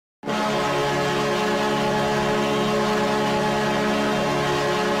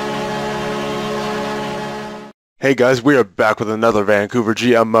Hey guys, we are back with another Vancouver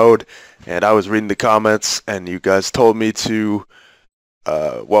GM mode, and I was reading the comments, and you guys told me to,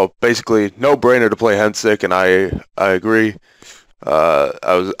 well, basically, no-brainer to play Hensick, and I agree.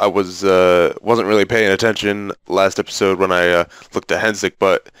 I wasn't really paying attention last episode when I looked at Hensick,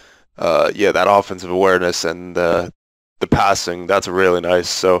 but yeah, that offensive awareness and the passing, that's really nice.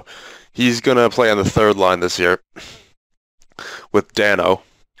 So he's gonna play on the third line this year with Dano,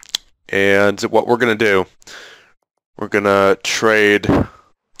 and what we're gonna do. We're gonna trade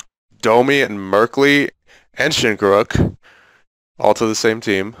Domi and Merkley and Shinkaruk all to the same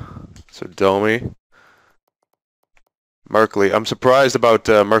team. So Domi, Merkley. I'm surprised about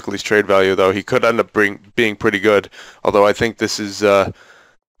Merkley's trade value, though. He could end up being pretty good, although I think this is going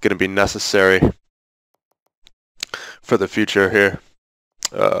to be necessary for the future here.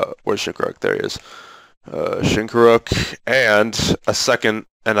 Where's Shinkaruk? There he is. Shinkaruk and a second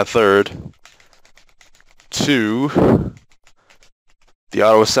and a third to the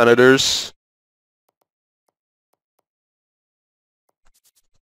Ottawa Senators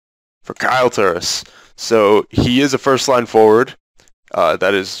for Kyle Turris. So he is a first-line forward.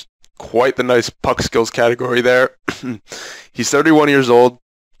 That is quite the nice puck skills category there. He's 31 years old.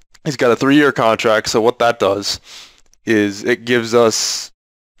 He's got a 3-year contract, so what that does is it gives us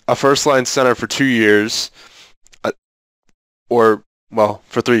a first-line center for 2 years, well,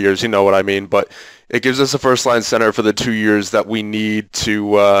 for 3 years, you know what I mean, but it gives us a first-line center for the 2 years that we need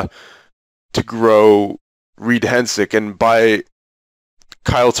to grow Reed Hensick, and by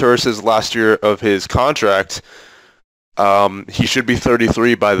Kyle Turris's last year of his contract, he should be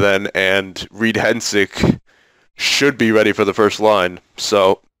 33 by then, and Reed Hensick should be ready for the first line.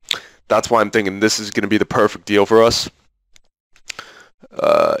 So that's why I'm thinking this is going to be the perfect deal for us.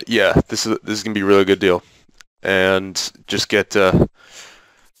 Yeah, this is going to be a really good deal, and just get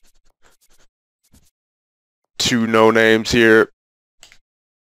two no names here,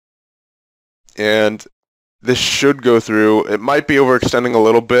 and this should go through. It might be overextending a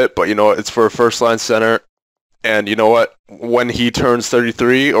little bit, but you know what? It's for a first-line center. And you know what? When he turns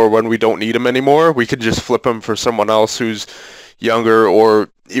 33 or when we don't need him anymore, we could just flip him for someone else who's younger, or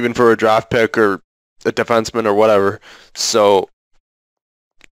even for a draft pick or a defenseman or whatever. So,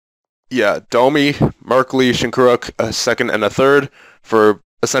 yeah, Domi, Merkley, Shinkaruk, a second and a third for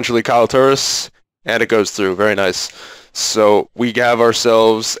essentially Kyle Turris, and it goes through. Very nice. So we have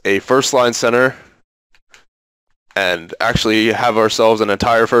ourselves a first-line center, and actually have ourselves an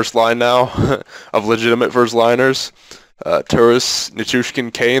entire first line now of legitimate first liners. Turris,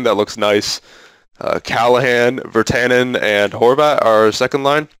 Nichushkin, Kane, that looks nice. Callahan, Virtanen, and Horvat are our second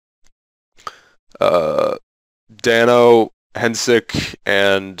line. Dano, Hensick,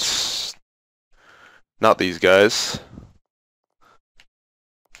 and not these guys.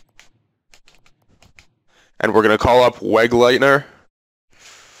 And we're going to call up Wegleitner.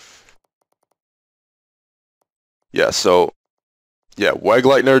 Yeah, so, yeah,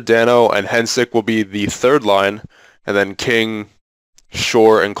 Wegleitner, Dano, and Hensick will be the third line, and then King,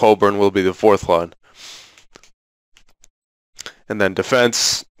 Shore, and Colburn will be the fourth line. And then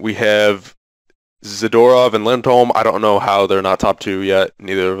defense, we have Zadorov and Lindholm. I don't know how they're not top two yet,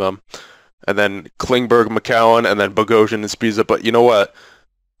 neither of them. And then Klingberg, McCowan, and then Bogosian and Spiza. But you know what?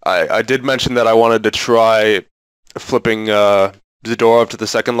 I did mention that I wanted to try flipping Zadorov to the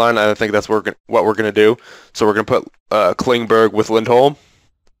second line, and I think that's what we're going to do. So we're going to put Klingberg with Lindholm,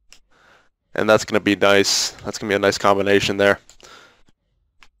 and that's going to be nice. That's going to be a nice combination there.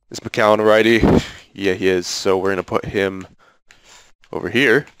 Is McCowan righty? Yeah, he is. So we're going to put him over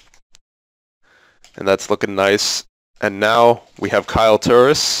here, and that's looking nice. And now we have Kyle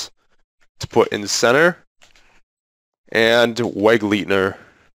Turris to put in center, and Wegleitner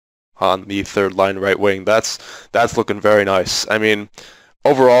on the third line right wing. That's looking very nice. I mean,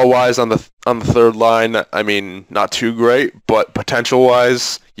 overall wise on the third line, I mean, not too great, but potential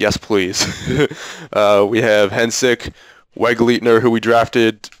wise, yes please. We have Hensick, Wegleitner, who we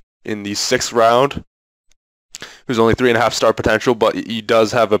drafted in the 6th round, who's only 3.5-star potential, but he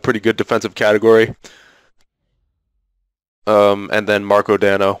does have a pretty good defensive category. And then Marco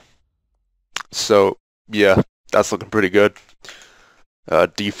Dano. So yeah, that's looking pretty good.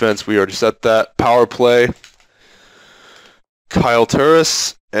 Defense, we already said that. Power play, Kyle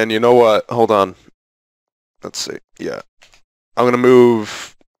Turris, and you know what? Hold on. Let's see. Yeah. I'm going to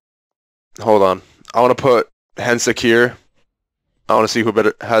move... Hold on. I want to put Hensick here. I want to see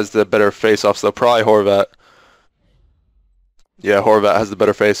who has the better face-offs, though. Probably Horvat. Yeah, Horvat has the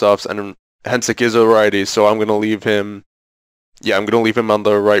better face-offs, and Hensick is a righty, so I'm going to leave him... Yeah, I'm going to leave him on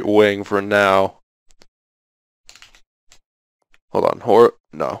the right wing for now. Hold on,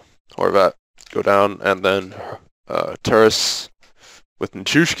 Horvat, go down, and then Turris with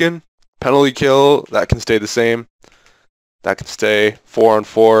Nichushkin. Penalty kill, that can stay the same. That can stay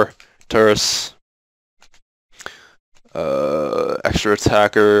 4-on-4. Turris. Extra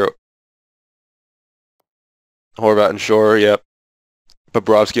attacker. Horvat and Shore, yep.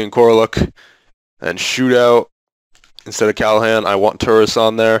 Bobrovsky and Koroluk. And shootout. Instead of Callahan, I want Turris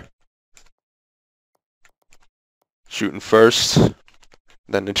on there. Shooting first.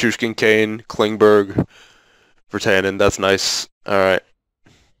 Then Nichushkin, Kane, Klingberg, Virtanen. That's nice. Alright.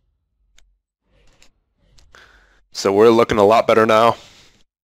 So we're looking a lot better now.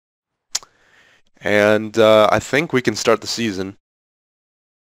 And I think we can start the season.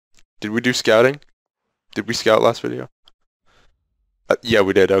 Did we do scouting? Did we scout last video? Yeah,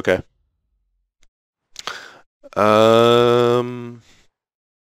 we did. Okay.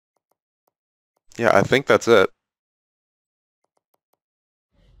 Yeah, I think that's it.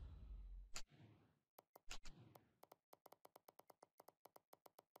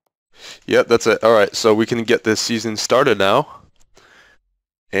 Yep, that's it. Alright, so we can get this season started now.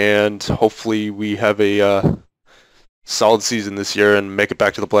 And hopefully we have a solid season this year and make it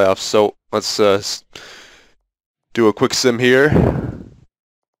back to the playoffs. So let's do a quick sim here.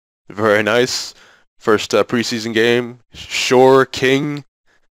 Very nice. First preseason game. Shore, King,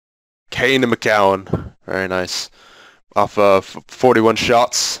 Kane, and McCowan. Very nice. Off 41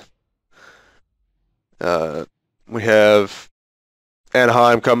 shots. We have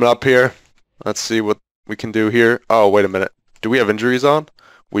Anaheim coming up here. Let's see what we can do here. Oh, wait a minute. Do we have injuries on?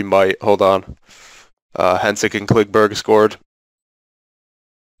 We might. Hold on. Hensick and Klingberg scored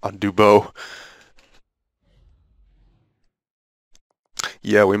on Dubo.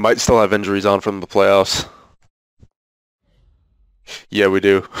 Yeah, we might still have injuries on from the playoffs. Yeah, we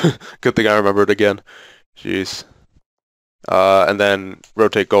do. Good thing I remembered again. Jeez. And then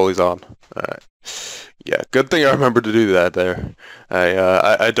rotate goalies on. Alright. Yeah, good thing I remembered to do that there.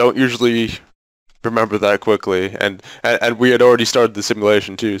 I don't usually remember that quickly, and we had already started the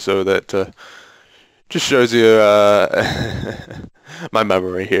simulation too, so that just shows you my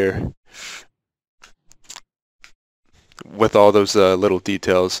memory here with all those little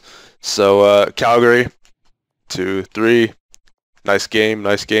details. So Calgary, 2-3. Nice game,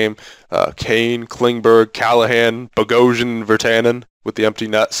 nice game. Kane, Klingberg, Callahan, Bogosian, Virtanen with the empty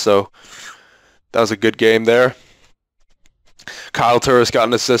net. So that was a good game there. Kyle Turris got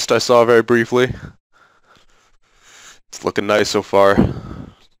an assist I saw very briefly. It's looking nice so far.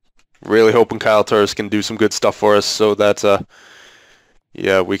 Really hoping Kyle Turris can do some good stuff for us so that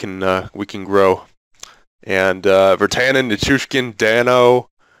yeah, we can grow. And Virtanen, Nichushkin, Dano,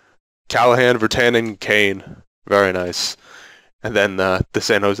 Callahan, Virtanen, Kane. Very nice. And then the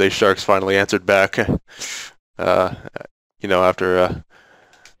San Jose Sharks finally answered back. You know, after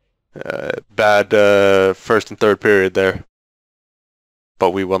bad first and third period there.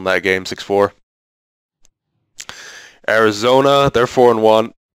 But we won that game 6-4. Arizona, they're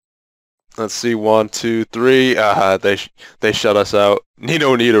 4-1. Let's see, 1, 2, 3. They shut us out.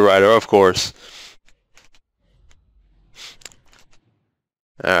 Nino Niederreiter, of course.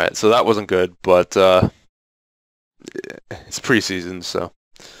 Alright, so that wasn't good, but it's preseason, so.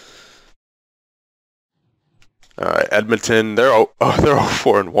 Alright, Edmonton, they're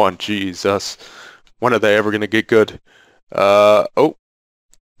 4-1. Jesus. When are they ever gonna get good? 2-1.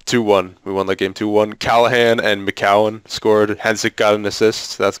 We won that game 2-1. Callahan and McCowan scored. Hensick got an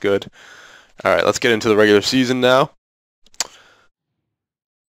assist. That's good. Alright, let's get into the regular season now.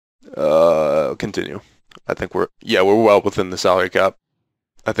 Continue. I think we're well within the salary cap.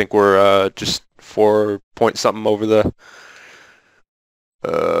 I think we're just 4 point something over the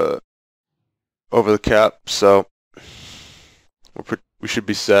cap, so we should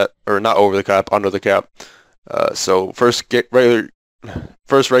be set, or not over the cap, under the cap. So first regular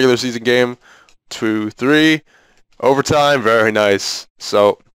season game, 2-3, overtime, very nice.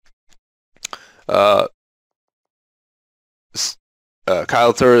 So Kyle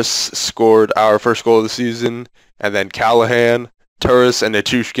Turris scored our first goal of the season, and then Callahan, Turris, and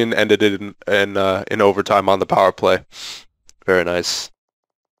Nichushkin ended it in overtime on the power play. Very nice.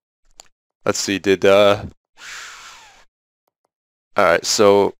 Let's see, alright,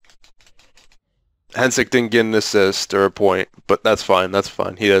 so Hensick didn't get an assist or a point, but that's fine, that's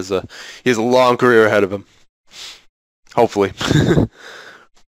fine. He has a long career ahead of him. Hopefully.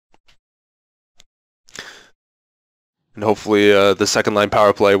 And hopefully the second line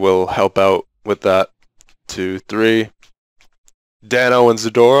power play will help out with that. 2-3. Dano and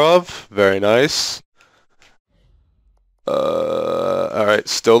Zadorov, very nice. Alright,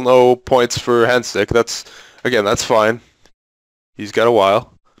 still no points for Hensick. That's fine. He's got a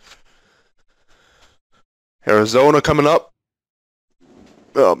while. Arizona coming up.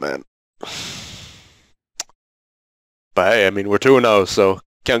 Oh, man. But hey, I mean, we're 2-0, so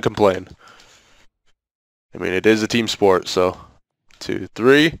can't complain. I mean, it is a team sport, so 2,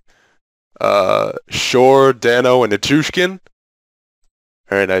 3. Shore, Dano, and Nichushkin.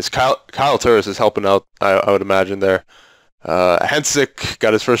 Very nice. Kyle Turris is helping out, I would imagine, there. Hensick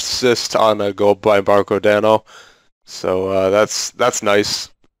got his first assist on a goal by Marco Dano. So that's nice.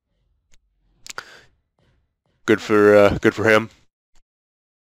 Good for him.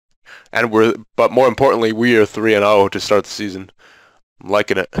 And but more importantly, we are 3-0 to start the season. I'm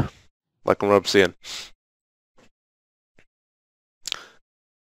liking it. Liking what I'm seeing.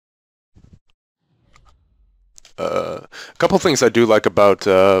 A couple things I do like about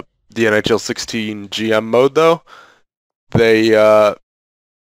the NHL 16 GM mode, though. The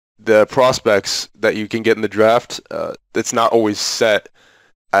prospects that you can get in the draft, it's not always set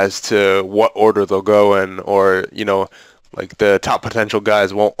as to what order they'll go in, or like the top potential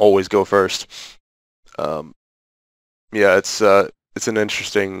guys won't always go first. Yeah, it's an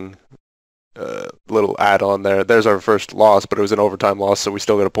interesting little add-on there. There's our first loss, but it was an overtime loss, so we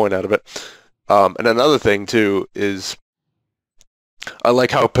still got a point out of it. And another thing too is I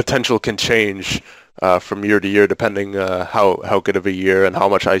like how potential can change from year to year depending how good of a year and how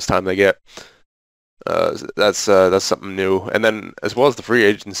much ice time they get. That's something new. And then as well as the free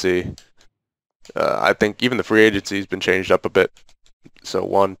agency, I think even the free agency has been changed up a bit. So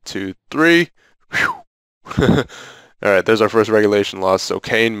 1, 2, 3. All right, there's our first regulation loss. So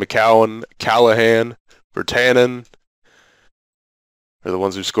Kane, McCowan, Callahan, Bertanen are the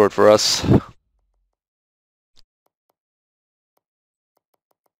ones who scored for us.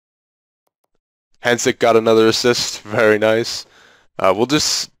 Hensick got another assist. Very nice. We'll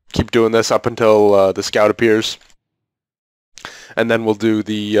just keep doing this up until the scout appears. And then we'll do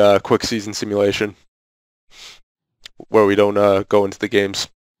the quick season simulation where we don't go into the games.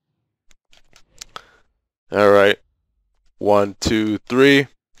 All right. 1, 2, 3.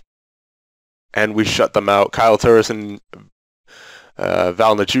 And we shut them out. Kyle Turris and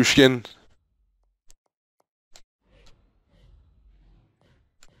Val Nichushkin.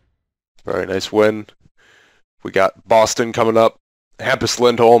 Very nice win. We got Boston coming up. Hampus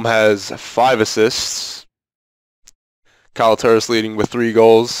Lindholm has 5 assists. Kyle Turris leading with 3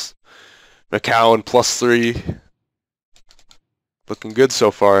 goals. McCowan +3. Looking good so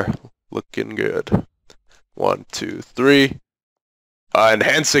far. Looking good. 1, 2, 3. And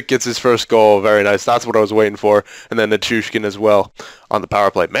Hensick gets his first goal. Very nice. That's what I was waiting for. And then Nichushkin as well on the power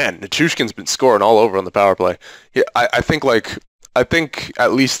play. Man, Nichushkin's been scoring all over on the power play. Yeah, I think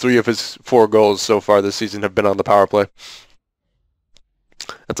at least 3 of his 4 goals so far this season have been on the power play.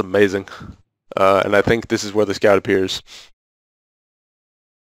 That's amazing. And I think this is where the scout appears.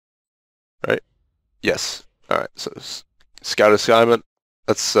 Right? Yes. All right. So scout assignment.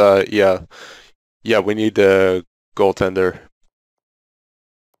 That's yeah. Yeah, we need a goaltender.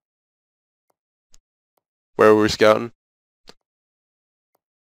 Where were we scouting?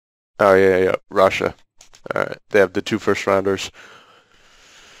 Oh yeah, Russia. All right. They have the 2 first rounders.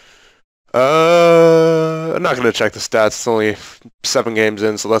 I'm not gonna check the stats. It's only 7 games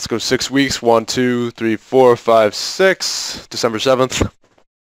in, so let's go 6 weeks. 1, 2, 3, 4, 5, 6. December 7th.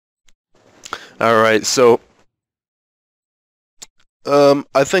 All right. So,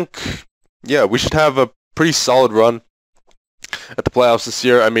 I think, yeah, we should have a pretty solid run at the playoffs this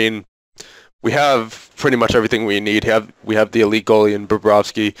year. I mean, we have pretty much everything we need. We have the elite goalie in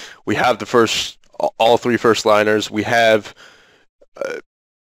Bobrovsky. We have all 3 first liners. We have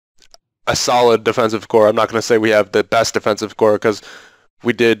a solid defensive core. I'm not going to say we have the best defensive core because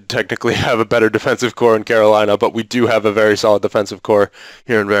we did technically have a better defensive core in Carolina, but we do have a very solid defensive core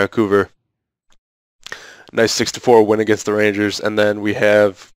here in Vancouver. Nice 6-4 win against the Rangers, and then we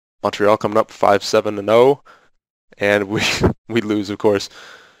have Montreal coming up 5-7-0, and we lose, of course.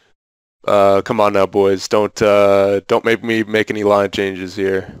 Come on now, boys. Don't make me make any line changes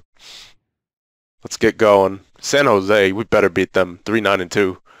here. Let's get going. San Jose, we better beat them.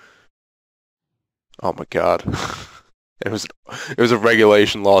 3-9-2. Oh my God. It was a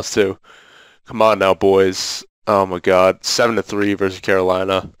regulation loss too. Come on now, boys. Oh my God. 7-3 versus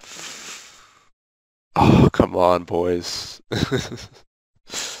Carolina. Oh, come on, boys.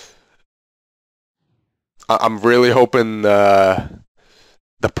 I'm really hoping the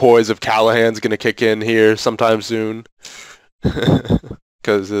poise of Callahan's gonna kick in here sometime soon,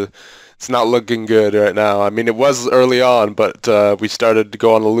 because it's not looking good right now. I mean, it was early on, but we started to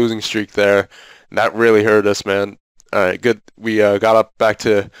go on a losing streak there, and that really hurt us, man. All right, good. We got up back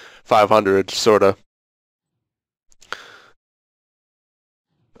to 500, sorta.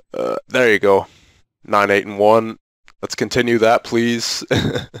 There you go. 9-8-1. Let's continue that, please.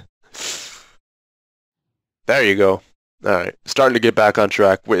 There you go. All right, starting to get back on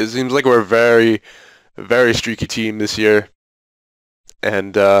track. It seems like we're a very, very streaky team this year,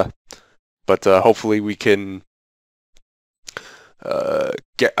 and but hopefully we can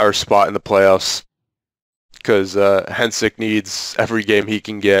get our spot in the playoffs, because Hensick needs every game he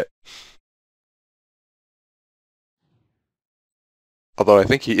can get. Although I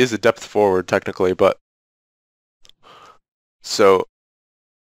think he is a depth forward technically, but so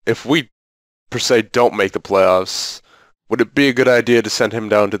if we per se don't make the playoffs, would it be a good idea to send him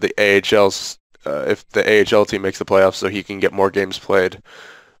down to the AHL's if the AHL team makes the playoffs so he can get more games played?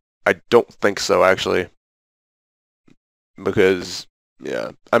 I don't think so, actually, because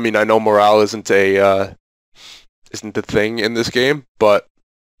yeah, I mean, I know morale isn't a thing in this game, but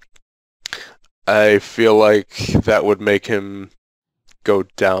I feel like that would make him go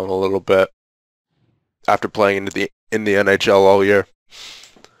down a little bit after playing in the NHL all year.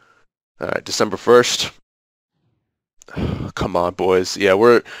 All right, December 1st. Come on, boys. Yeah,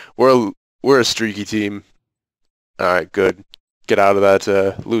 we're a streaky team. All right, good. Get out of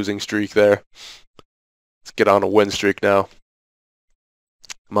that losing streak there. Let's get on a win streak now.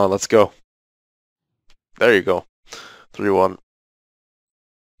 Come on, let's go. There you go. 3-1.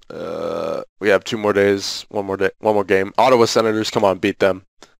 We have 2 more days. One more game. Ottawa Senators, come on, beat them.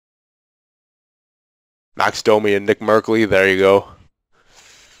 Max Domi and Nick Merkley. There you go.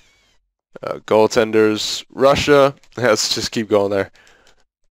 Goaltenders, Russia. Let's just keep going there.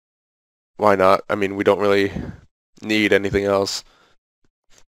 Why not? I mean, we don't really need anything else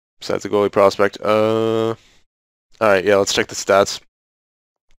besides the goalie prospect. All right, yeah, let's check the stats.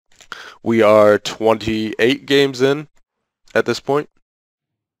 We are 28 games in at this point.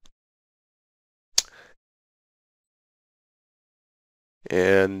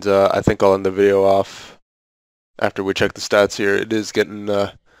 And I think I'll end the video off after we check the stats here. It is getting...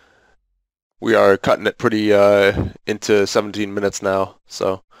 we are cutting it pretty into 17 minutes now.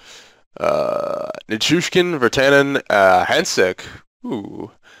 So, Nichushkin, Virtanen, Hensick.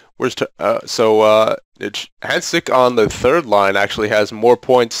 Ooh, where's Hensick on the third line actually has more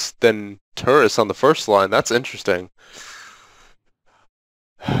points than Turris on the first line. That's interesting.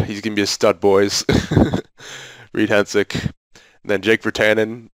 He's gonna be a stud, boys. Reed Hensick. And then Jake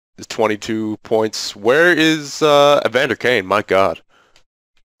Virtanen is 22 points. Where is Evander Kane? My God.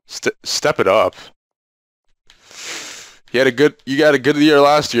 Step it up. You got a good year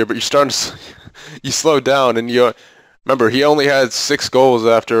last year, but you're starting to, you slowed down, and you remember he only had 6 goals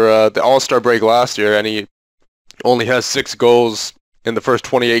after the All-Star break last year, and he only has 6 goals in the first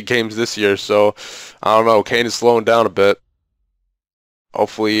 28 games this year. So I don't know. Kane is slowing down a bit.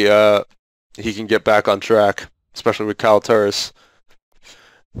 Hopefully he can get back on track, especially with Kyle Turris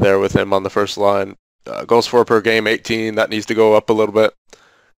there with him on the first line. Goals for per game, 18. That needs to go up a little bit.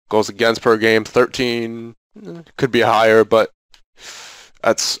 Goals against per game, 13. Could be higher, but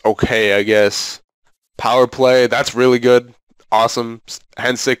that's okay, I guess. Power play, that's really good. Awesome.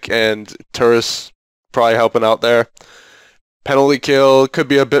 Hensick and Turris probably helping out there. Penalty kill could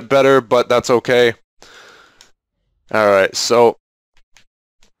be a bit better, but that's okay. Alright, so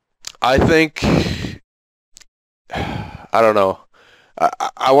I think... I don't know.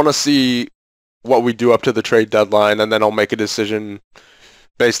 I want to see what we do up to the trade deadline, and then I'll make a decision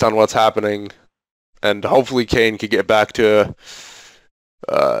based on what's happening. And hopefully Kane could get back to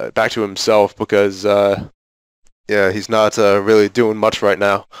himself, because yeah, he's not really doing much right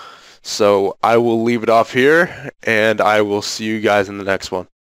now. So I will leave it off here, and I will see you guys in the next one.